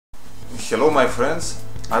Hello my friends,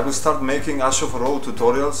 I will start making ASIO4ALL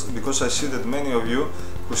tutorials because I see that many of you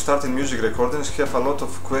who start in music recordings have a lot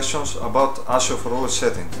of questions about ASIO4ALL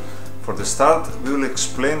settings. For the start, we will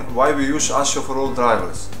explain why we use ASIO4ALL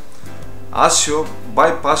drivers. ASIO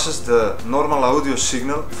bypasses the normal audio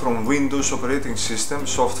signal from Windows operating system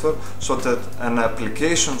software so that an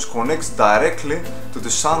application connects directly to the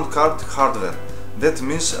sound card hardware. That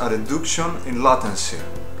means a reduction in latency,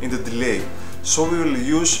 in the delay. So we will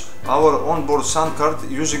use our onboard sound card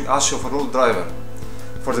using ASIO4ALL driver.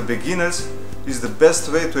 For the beginners, it's the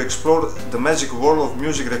best way to explore the magic world of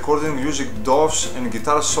music recording using DAWs and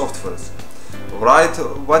guitar softwares. Write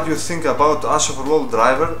what you think about ASIO4ALL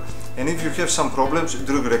driver and if you have some problems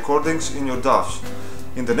during recordings in your DAWs.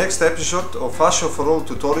 In the next episode of ASIO4ALL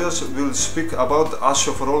tutorials, we will speak about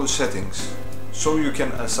ASIO4ALL settings. So you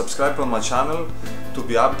can subscribe on my channel to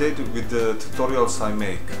be updated with the tutorials I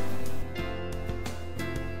make.